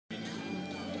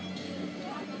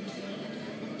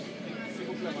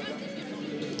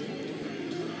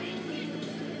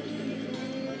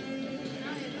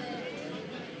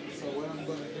So what I'm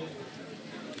gonna do?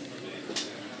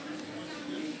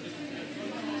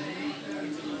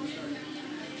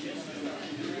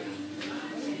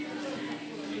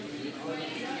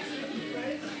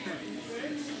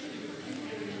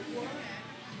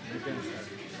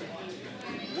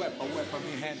 Weapon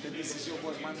in hand, and this is your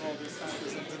boy Montreal,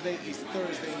 and today is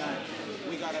Thursday night.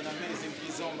 We got an amazing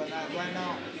Kizomba night. Right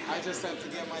now, I just had to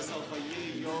get myself a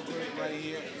yogurt right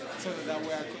here, so that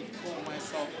way I could cool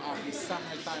myself off. It's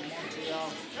summertime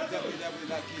Montreal,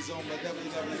 www.Kizomba,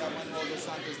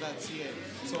 www.ManuelDosSantos.ca.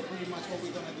 So pretty much what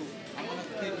we're gonna do, I'm gonna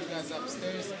take you guys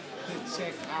upstairs to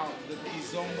check out the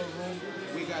Kizomba room.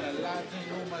 We got a Latin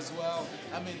room as well.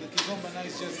 I mean, the Kizomba night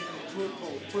is just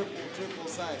triple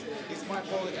size. It's my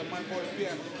boy and my boy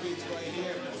Pierre Beach right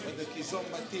here. But the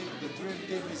Kizomba team, the dream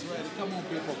team is ready. Come on,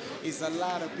 people. It's a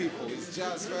lot of people. It's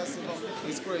jazz festival.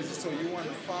 It's crazy. So you want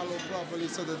to follow properly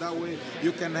so that way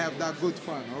you can have that good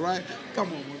fun. All right?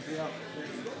 Come on, Montreal.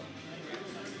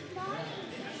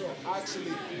 So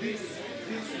actually, this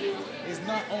is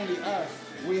not only us.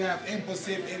 We have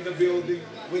Impossible in the building.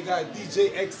 We got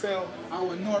DJ XL,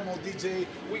 our normal DJ.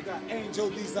 We got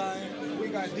Angel Design. We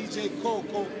got DJ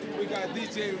Coco. We got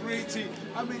DJ Richie.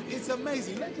 I mean, it's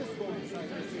amazing. Let's just go inside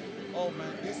and see. Oh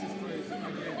man, this is crazy.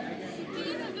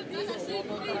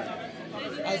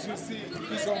 As you see,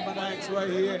 Kizomba nights right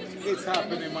here. It's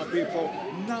happening, my people.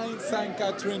 9 St.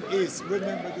 Catherine East.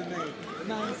 Remember the name.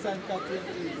 9 St. Catherine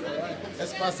East. All right?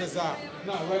 Espace out.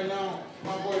 Now, right now,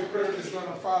 my boy Kurt is going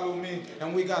to follow me,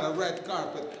 and we got a red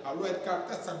carpet. A red carpet,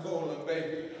 that's a golden,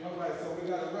 baby. All right, so we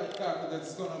got a red carpet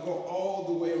that's going to go all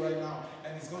the way right now,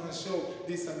 and it's going to show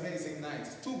this amazing night.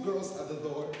 2 girls at the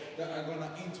door that are going to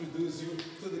introduce you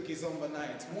to the Kizomba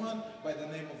nights. One by the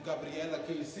name of Gabriela,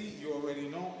 KC, you already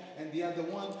know, and the other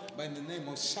one by the name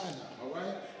of Shana, all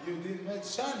right? You didn't meet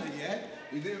Shana yet.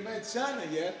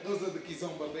 Those are the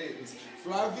Kizomba babies.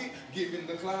 Flavi giving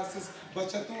the classes,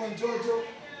 Bachatu and Jojo,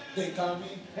 they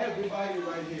coming, everybody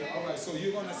right here. All right, so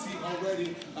you're gonna see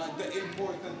already the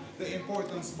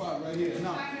important spot right here.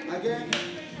 Now, again,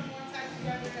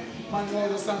 Manuel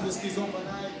Dos Santos Kizomba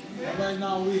night. And right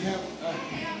now we have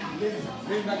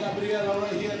Linda Gabriela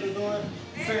right here at the door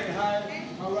saying hi.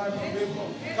 All right, my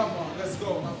people, come on, let's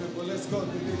go, my people, let's go to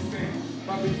this thing.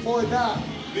 But before that,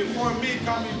 before me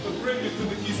coming to bring you to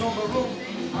the Kizomba room,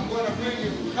 I'm gonna bring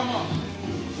you, come on,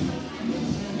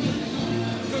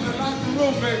 to the Latin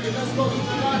room, baby. Let's go to the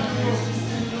Latin room.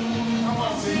 Come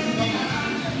on, baby, come on.